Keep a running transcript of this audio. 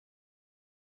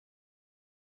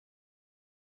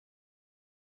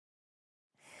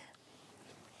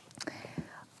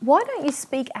Why don't you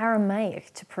speak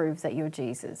Aramaic to prove that you're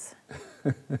Jesus?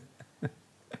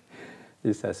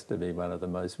 This has to be one of the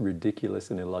most ridiculous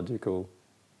and illogical,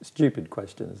 stupid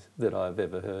questions that I've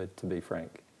ever heard, to be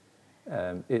frank.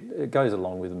 It goes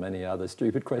along with many other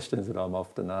stupid questions that I'm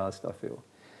often asked, I feel.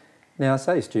 Now, I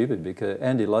say stupid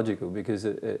and illogical because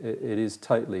it is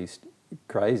totally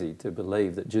crazy to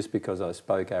believe that just because I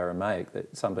spoke Aramaic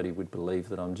that somebody would believe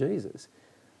that I'm Jesus.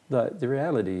 The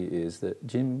reality is that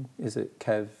Jim, is it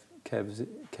Caviezel,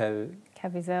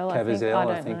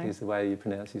 I think is the way you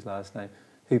pronounce his last name,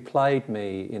 who played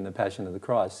me in The Passion of the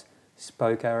Christ,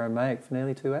 spoke Aramaic for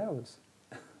nearly 2 hours.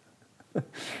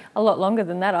 A lot longer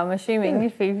than that, I'm assuming,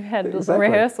 if you had Exactly.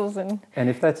 rehearsals. And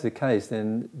if that's the case,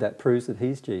 then that proves that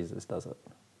he's Jesus, does it?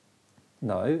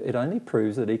 No, it only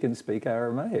proves that he can speak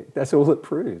Aramaic. That's all it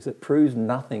proves. It proves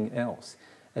nothing else.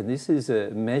 And this is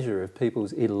a measure of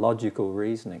people's illogical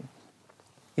reasoning.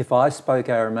 If I spoke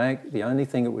Aramaic, the only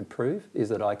thing it would prove is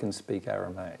that I can speak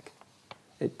Aramaic.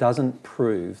 It doesn't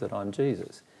prove that I'm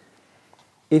Jesus.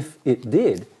 If it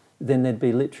did, then there'd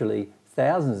be literally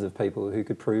thousands of people who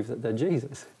could prove that they're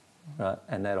Jesus, right?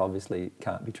 And that obviously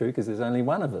can't be true because there's only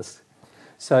one of us.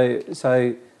 So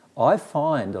I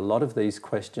find a lot of these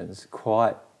questions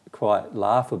quite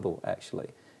laughable, actually,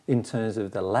 in terms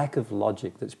of the lack of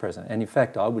logic that's present. And in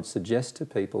fact, I would suggest to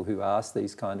people who ask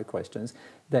these kind of questions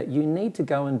that you need to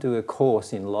go and do a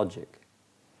course in logic,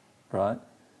 right?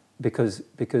 Because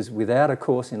without a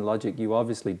course in logic, you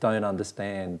obviously don't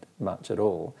understand much at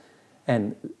all.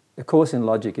 And a course in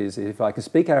logic is, if I can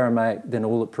speak Aramaic, then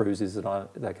all it proves is that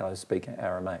I speak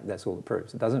Aramaic. That's all it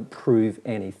proves. It doesn't prove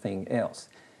anything else.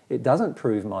 It doesn't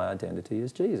prove my identity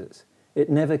as Jesus. It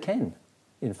never can,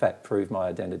 in fact, prove my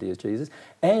identity as Jesus.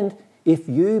 And if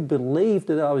you believed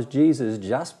that I was Jesus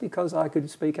just because I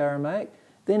could speak Aramaic,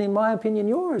 then in my opinion,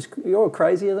 you're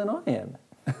crazier than I am.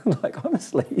 Like,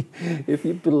 honestly, if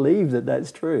you believe that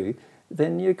that's true,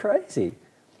 then you're crazy.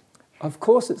 Of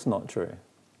course it's not true.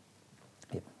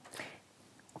 Yeah.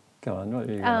 Go on, what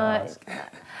are you going to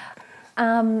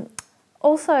ask?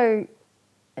 Also,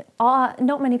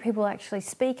 not many people actually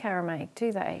speak Aramaic,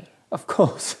 do they? Of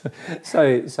course.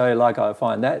 So like, I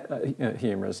find that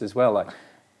humorous as well. Like,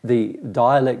 the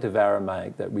dialect of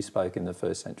Aramaic that we spoke in the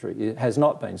first century, it has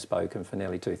not been spoken for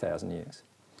nearly 2,000 years.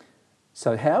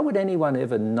 So how would anyone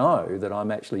ever know that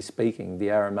I'm actually speaking the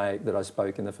Aramaic that I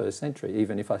spoke in the first century,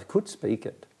 even if I could speak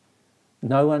it?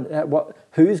 No one.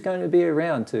 Who's going to be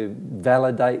around to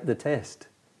validate the test?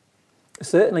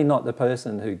 Certainly not the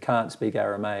person who can't speak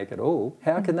Aramaic at all.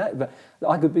 How can that?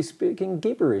 I could be speaking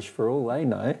gibberish for all they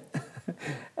know.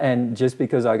 And just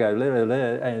because I go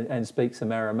and speak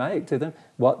some Aramaic to them,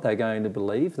 what, they're going to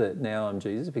believe that now I'm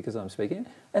Jesus because I'm speaking it?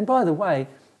 And by the way,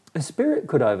 a spirit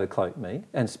could overcloak me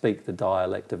and speak the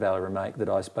dialect of Aramaic that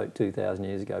I spoke 2,000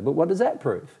 years ago. But what does that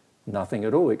prove? Nothing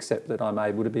at all, except that I'm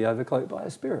able to be overcloaked by a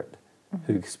spirit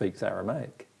who speaks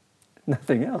Aramaic.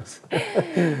 Nothing else.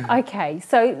 Okay,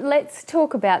 so let's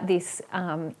talk about this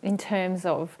in terms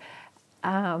of,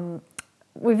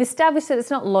 we've established that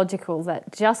it's not logical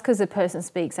that just because a person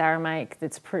speaks Aramaic,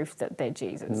 that's proof that they're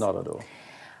Jesus. Not at all.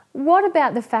 What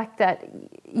about the fact that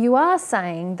you are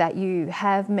saying that you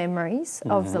have memories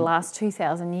of the last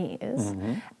 2,000 years,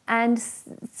 and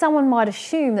someone might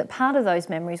assume that part of those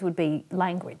memories would be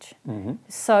language.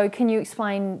 So can you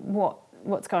explain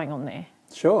what's going on there?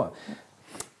 Sure.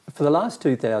 For the last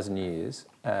 2,000 years,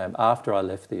 after I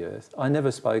left the earth, I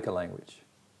never spoke a language.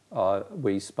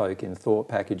 We spoke in thought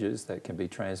packages that can be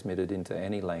transmitted into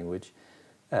any language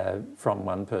from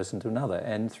one person to another,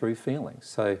 and through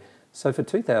feelings. So for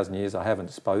 2,000 years, I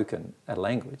haven't spoken a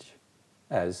language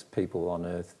as people on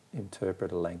earth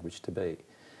interpret a language to be.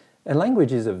 And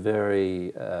language is a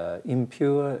very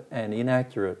impure and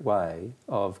inaccurate way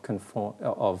of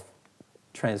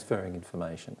transferring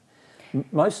information.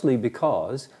 Mostly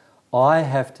because I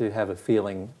have to have a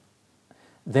feeling,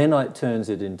 then it turns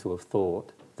it into a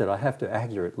thought that I have to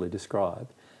accurately describe.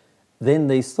 Then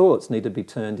these thoughts need to be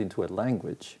turned into a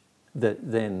language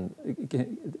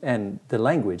and the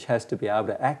language has to be able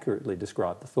to accurately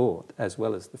describe the thought as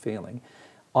well as the feeling.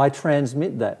 I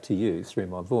transmit that to you through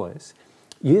my voice.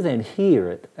 You then hear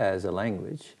it as a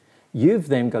language. You've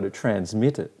then got to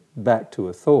transmit it back to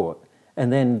a thought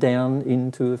and then down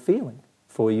into a feeling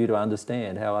for you to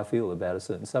understand how I feel about a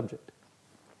certain subject.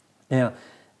 Now,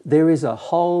 there is a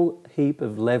whole heap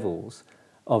of levels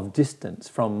of distance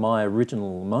from my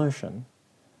original emotion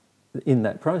in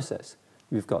that process.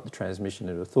 You've got the transmission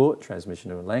of a thought,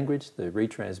 transmission of a language, the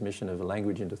retransmission of a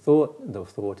language into thought, the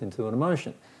thought into an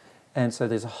emotion. And so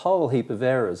there's a whole heap of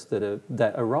errors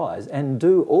that arise, and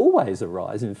do always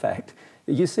arise, in fact.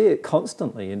 You see it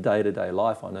constantly in day-to-day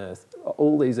life on earth,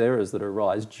 all these errors that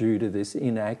arise due to this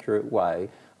inaccurate way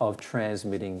of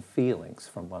transmitting feelings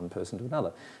from one person to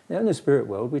another. Now, in the spirit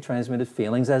world, we transmitted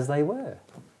feelings as they were.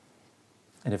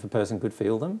 And if a person could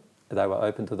feel them, they were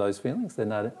open to those feelings, then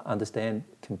they'd understand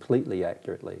completely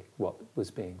accurately what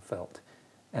was being felt,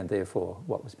 and therefore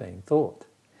what was being thought.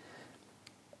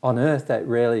 On earth, that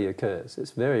rarely occurs.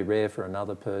 It's very rare for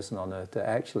another person on earth to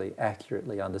actually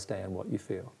accurately understand what you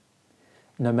feel,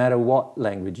 no matter what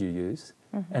language you use,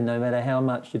 and no matter how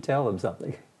much you tell them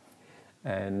something.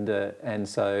 And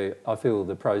so I feel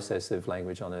the process of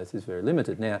language on earth is very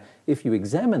limited. Now, if you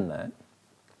examine that,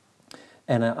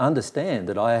 and I understand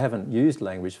that I haven't used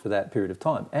language for that period of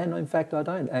time, and in fact I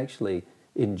don't actually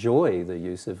enjoy the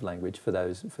use of language for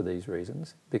these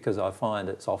reasons, because I find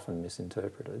it's often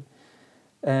misinterpreted,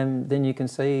 then you can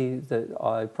see that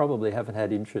I probably haven't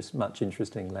had much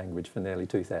interesting language for nearly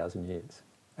 2,000 years,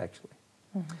 actually.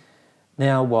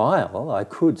 Now, while I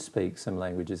could speak some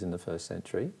languages in the first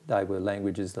century, they were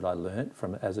languages that I learnt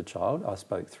from as a child. I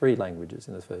spoke 3 languages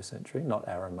in the first century, not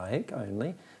Aramaic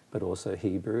only, but also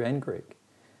Hebrew and Greek.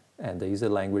 And these are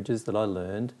languages that I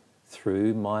learned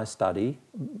through my study,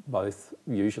 both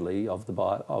usually of the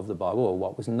Bible, or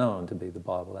what was known to be the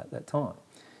Bible at that time.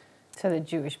 So the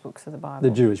Jewish books of the Bible.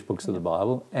 The Jewish books of the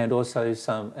Bible, and also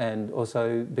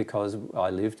because I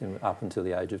lived up until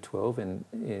the age of 12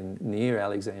 in near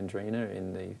Alexandria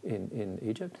in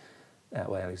Egypt,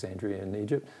 Alexandria in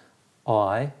Egypt,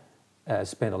 I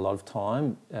spent a lot of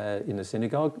time in the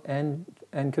synagogue and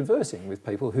conversing with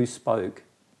people who spoke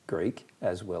Greek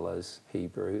as well as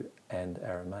Hebrew and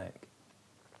Aramaic.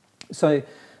 So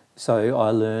I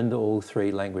learned all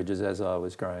 3 languages as I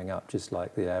was growing up, just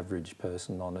like the average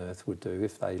person on earth would do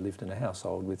if they lived in a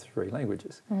household with 3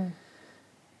 languages.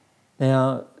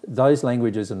 Now, those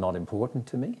languages are not important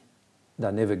to me.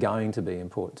 They're never going to be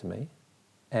important to me.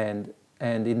 And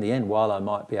in the end, while I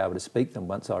might be able to speak them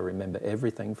once I remember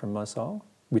everything from my soul,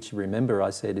 which, remember, I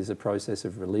said is a process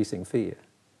of releasing fear.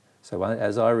 So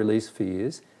as I release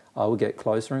fears, I will get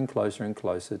closer and closer and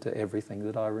closer to everything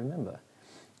that I remember.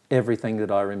 Everything that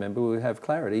I remember will have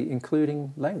clarity,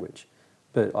 including language.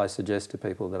 But I suggest to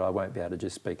people that I won't be able to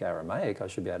just speak Aramaic. I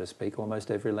should be able to speak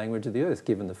almost every language of the earth,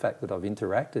 given the fact that I've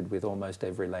interacted with almost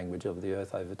every language of the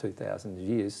earth over 2,000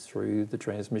 years through the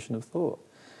transmission of thought.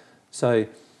 So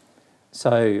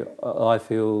I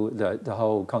feel that the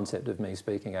whole concept of me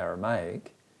speaking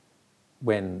Aramaic,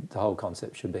 when the whole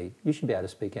concept should be, you should be able to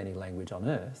speak any language on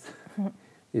earth,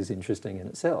 is interesting in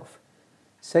itself.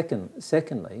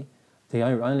 Secondly, the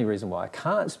only reason why I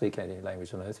can't speak any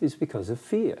language on earth is because of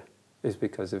fear. It's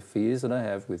because of fears that I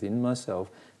have within myself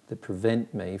that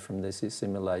prevent me from this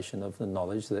assimilation of the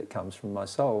knowledge that comes from my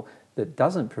soul, that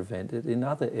doesn't prevent it in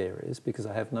other areas, because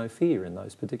I have no fear in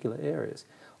those particular areas.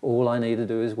 All I need to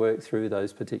do is work through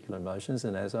those particular emotions,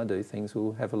 and as I do, things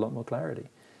will have a lot more clarity.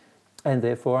 And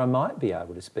therefore I might be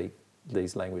able to speak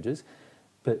these languages,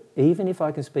 but even if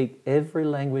I can speak every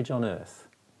language on earth,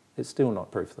 it's still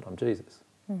not proof that I'm Jesus.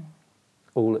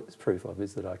 All it's proof of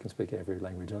is that I can speak every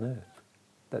language on earth.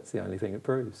 That's the only thing it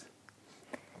proves.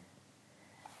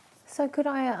 So could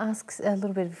I ask a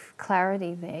little bit of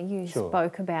clarity there? You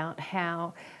spoke about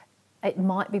how it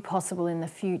might be possible in the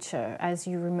future, as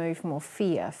you remove more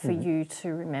fear, for you to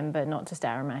remember not just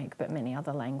Aramaic but many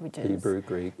other languages. Hebrew,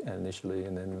 Greek initially,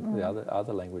 and then the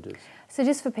other languages. So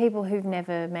just for people who've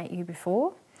never met you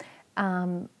before,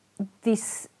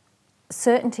 this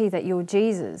certainty that you're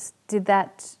Jesus, did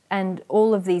that, and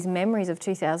all of these memories of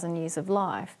 2,000 years of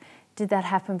life, did that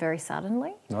happen very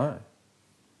suddenly? No.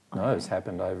 No, it's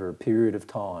happened over a period of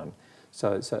time.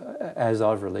 So as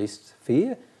I've released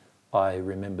fear, I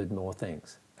remembered more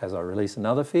things. As I release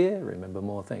another fear, remember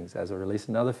more things. As I release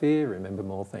another fear, remember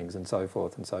more things, and so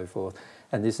forth and so forth.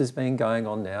 And this has been going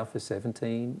on now for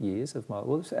 17 years of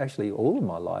well, it's actually all of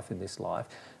my life in this life,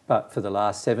 but for the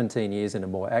last 17 years in a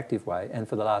more active way, and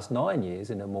for the last 9 years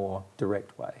in a more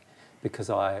direct way, because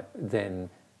I then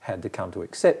had to come to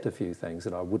accept a few things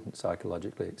that I wouldn't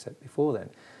psychologically accept before then.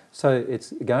 So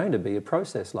it's going to be a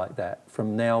process like that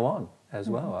from now on as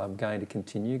well. I'm going to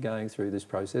continue going through this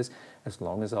process. As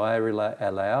long as I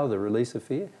allow the release of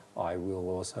fear, I will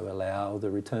also allow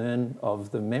the return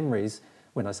of the memories.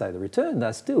 When I say the return,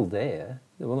 they're still there.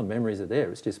 All the memories are there.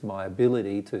 It's just my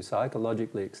ability to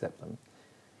psychologically accept them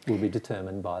will be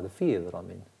determined by the fear that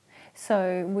I'm in.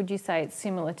 So would you say it's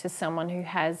similar to someone who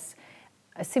has,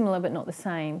 similar but not the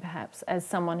same perhaps, as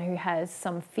someone who has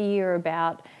some fear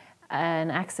about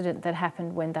an accident that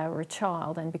happened when they were a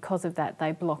child, and because of that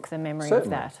they block the memory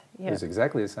Certainly. of that. Yep. It's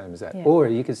exactly the same as that. Yeah. Or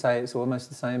you could say it's almost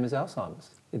the same as Alzheimer's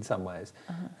in some ways.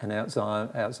 And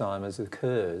Alzheimer's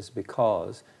occurs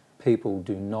because people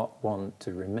do not want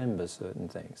to remember certain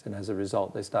things, and as a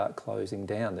result they start closing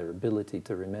down their ability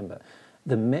to remember.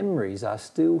 The memories are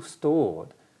still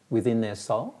stored within their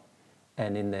soul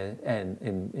and in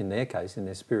their case in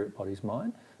their spirit body's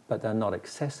mind, but they're not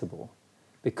accessible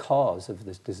because of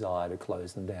this desire to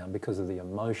close them down, because of the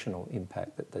emotional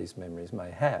impact that these memories may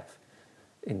have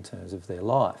in terms of their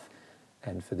life.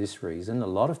 And for this reason, a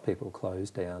lot of people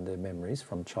close down their memories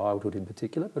from childhood in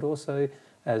particular, but also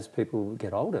as people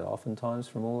get older, oftentimes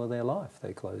from all of their life,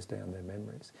 they close down their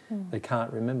memories. They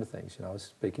can't remember things. You know, I was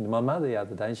speaking to my mother the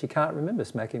other day and she can't remember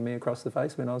smacking me across the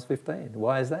face when I was 15.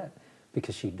 Why is that?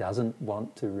 Because she doesn't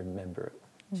want to remember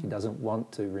it. She doesn't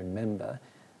want to remember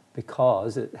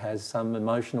because it has some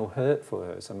emotional hurt for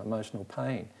her, some emotional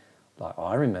pain. Like,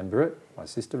 I remember it, my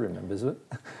sister remembers it,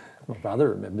 my brother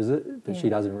remembers it, but she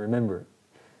doesn't remember it.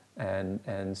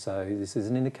 And so this is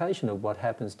an indication of what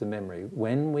happens to memory.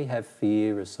 When we have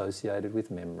fear associated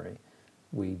with memory,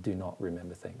 we do not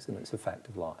remember things, and it's a fact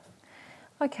of life.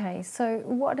 Okay, so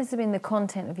what has been the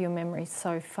content of your memories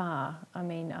so far? I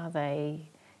mean, are they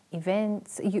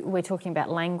events? We're talking about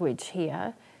language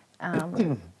here.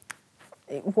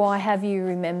 Why have you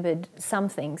remembered some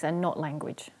things and not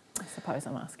language, I suppose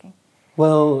I'm asking?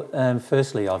 Well,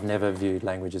 firstly, I've never viewed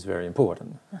language as very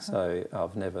important. So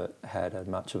I've never had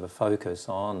much of a focus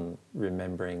on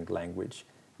remembering language.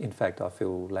 In fact, I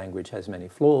feel language has many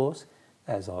flaws,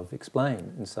 as I've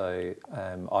explained. And so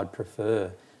I'd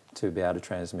prefer to be able to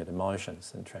transmit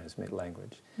emotions than transmit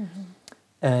language.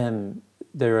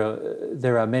 There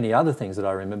are many other things that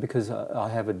I remember because I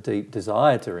have a deep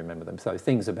desire to remember them. So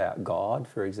things about God,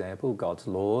 for example, God's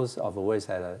laws, I've always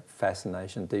had a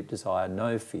fascination, deep desire,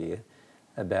 no fear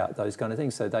about those kind of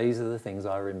things. So these are the things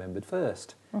I remembered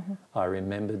first. I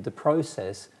remembered the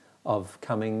process of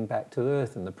coming back to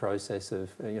earth and the process of,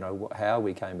 you know, how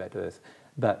we came back to earth,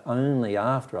 but only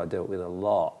after I dealt with a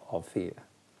lot of fear.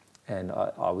 And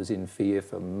I was in fear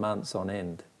for months on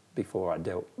end before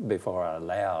I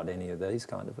allowed any of these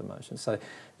kind of emotions. So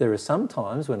there are some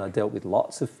times when I dealt with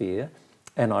lots of fear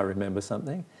and I remember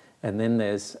something, and then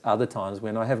there's other times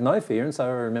when I have no fear and so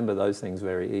I remember those things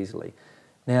very easily.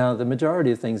 Now, the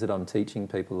majority of things that I'm teaching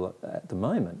people at the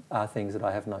moment are things that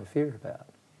I have no fear about.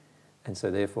 And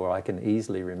so therefore I can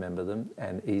easily remember them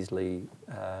and easily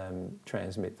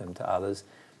transmit them to others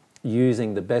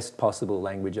using the best possible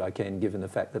language I can, given the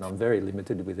fact that I'm very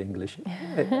limited with English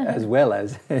as well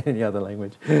as any other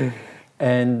language.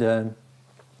 And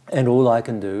all I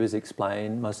can do is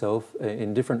explain myself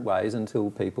in different ways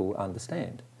until people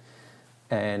understand.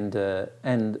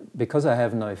 And because I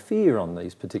have no fear on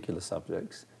these particular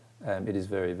subjects, it is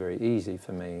very, very easy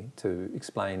for me to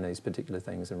explain these particular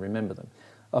things and remember them.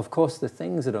 Of course, the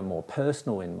things that are more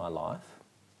personal in my life,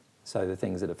 so the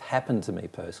things that have happened to me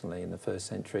personally in the first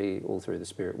century, all through the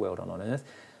spirit world and on earth,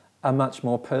 are much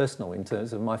more personal in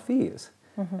terms of my fears.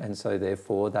 And so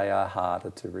therefore they are harder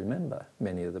to remember.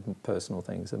 Many of the personal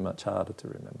things are much harder to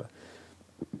remember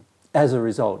as a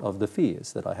result of the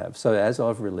fears that I have. So as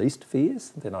I've released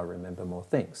fears, then I remember more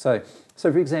things. So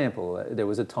for example, there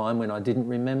was a time when I didn't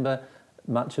remember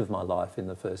much of my life in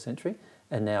the first century,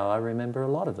 and now I remember a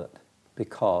lot of it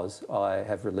because I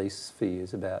have released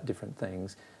fears about different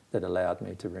things that allowed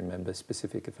me to remember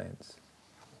specific events.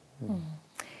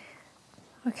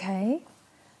 Okay.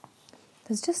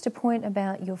 There's just a point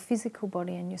about your physical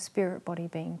body and your spirit body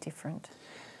being different.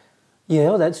 Yeah,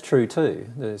 well, that's true too.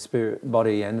 The spirit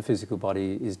body and the physical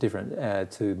body is different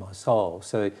to my soul.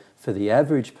 So for the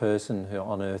average person who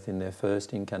on earth in their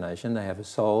first incarnation, they have a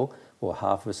soul or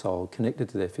half of a soul connected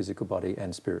to their physical body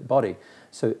and spirit body.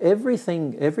 So every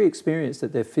experience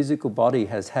that their physical body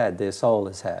has had, their soul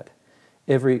has had.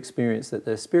 Every experience that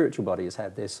their spiritual body has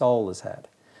had, their soul has had.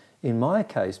 In my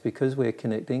case, because we're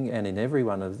connecting, and in every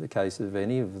one of the cases of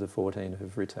any of the 14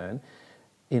 who've returned,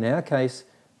 in our case,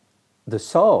 the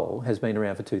soul has been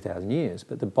around for 2,000 years,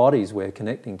 but the bodies we're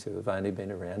connecting to have only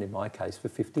been around, in my case, for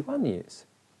 51 years,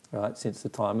 right, since the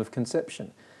time of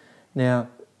conception. Now,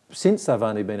 since I've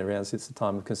only been around since the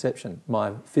time of conception,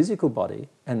 my physical body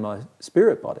and my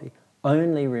spirit body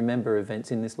only remember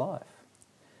events in this life.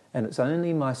 And it's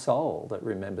only my soul that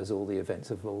remembers all the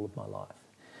events of all of my life.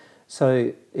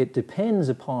 So it depends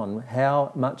upon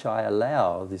how much I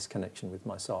allow this connection with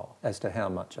my soul as to how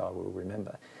much I will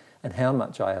remember. And how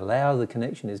much I allow the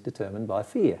connection is determined by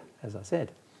fear, as I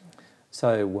said.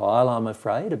 So while I'm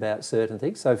afraid about certain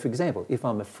things, so for example, if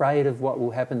I'm afraid of what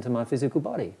will happen to my physical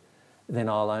body, then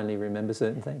I'll only remember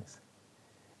certain things.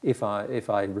 if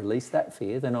I release that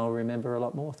fear, then I'll remember a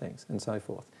lot more things, and so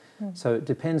forth. So it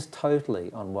depends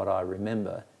totally on what I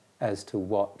remember as to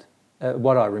what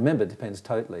I remember depends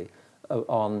totally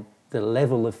on the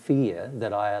level of fear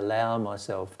that I allow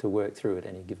myself to work through at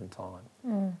any given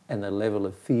time, and the level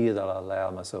of fear that I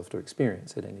allow myself to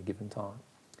experience at any given time.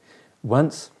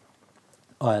 Once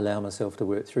I allow myself to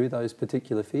work through those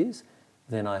particular fears,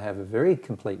 then I have a very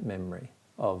complete memory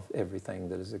of everything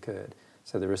that has occurred.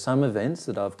 So there are some events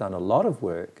that I've done a lot of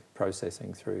work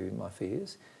processing through my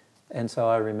fears, and so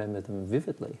I remember them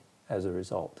vividly as a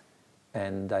result.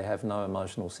 And they have no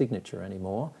emotional signature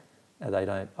anymore. I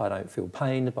don't feel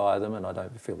pained by them, and I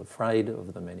don't feel afraid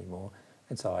of them anymore.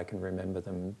 And so I can remember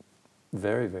them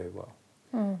very, very well.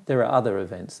 There are other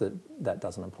events that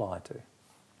doesn't apply to.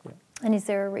 Yeah. And is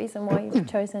there a reason why you've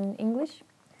chosen English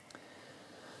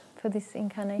for this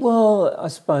incarnation? Well, I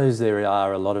suppose there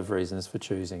are a lot of reasons for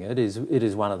choosing it. It is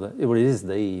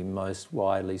the most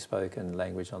widely spoken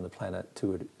language on the planet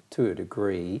to a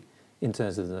degree, in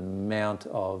terms of the amount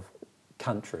of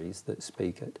countries that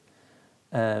speak it.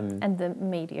 And the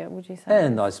media, would you say?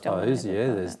 And I suppose,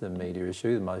 there's the media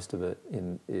issue. Most of it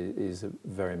is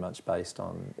very much based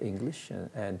on English.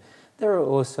 And there are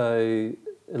also,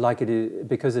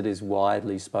 because it is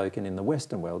widely spoken in the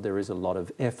Western world, there is a lot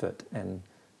of effort and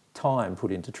time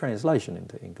put into translation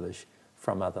into English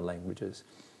from other languages.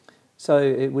 So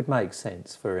it would make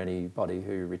sense for anybody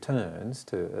who returns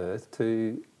to Earth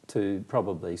to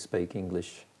probably speak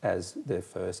English as their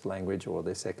first language or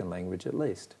their second language at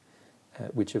least,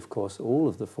 which of course all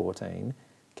of the 14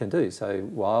 can do. So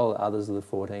while others of the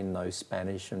 14 know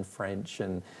Spanish and French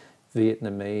and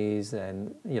Vietnamese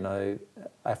and,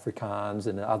 Afrikaans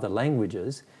and other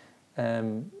languages,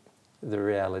 the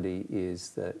reality is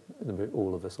that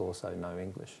all of us also know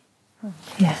English.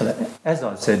 Yeah. But as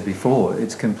I said before,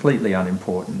 it's completely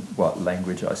unimportant what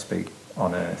language I speak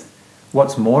on Earth.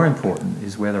 What's more important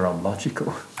is whether I'm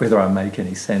logical, whether I make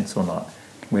any sense or not,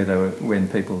 whether when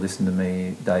people listen to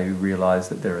me they realise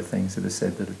that there are things that are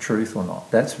said that are truth or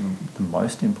not. That's the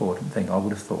most important thing, I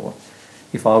would have thought.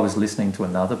 If I was listening to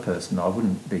another person, I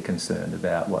wouldn't be concerned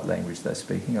about what language they're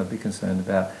speaking. I'd be concerned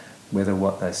about whether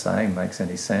what they're saying makes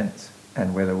any sense,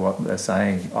 and whether what they're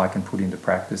saying I can put into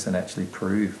practice and actually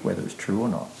prove whether it's true or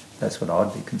not. That's what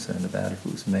I'd be concerned about if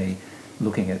it was me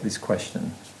looking at this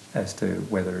question as to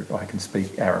whether I can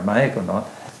speak Aramaic or not.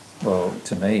 Well,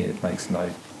 to me it makes no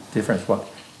difference.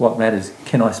 What matters,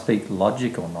 can I speak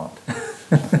logic or not?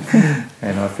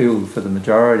 And I feel for the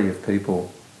majority of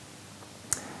people,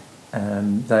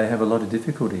 they have a lot of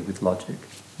difficulty with logic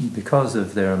because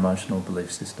of their emotional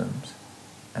belief systems.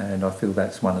 And I feel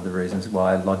that's one of the reasons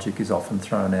why logic is often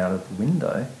thrown out of the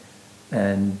window,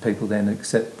 and people then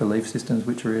accept belief systems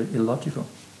which are illogical.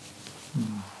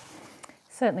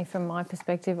 Certainly from my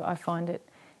perspective, I find it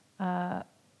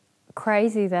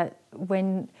crazy that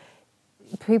when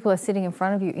people are sitting in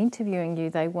front of you interviewing you,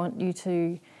 they want you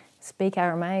to speak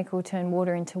Aramaic or turn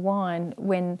water into wine,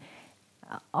 when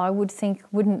I would think,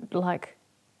 wouldn't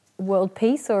world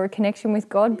peace or a connection with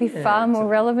God be far more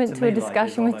relevant to a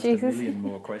discussion with Jesus? There's a million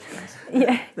more questions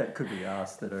that could be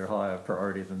asked that are higher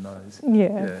priority than those.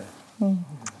 Yeah.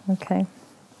 Okay.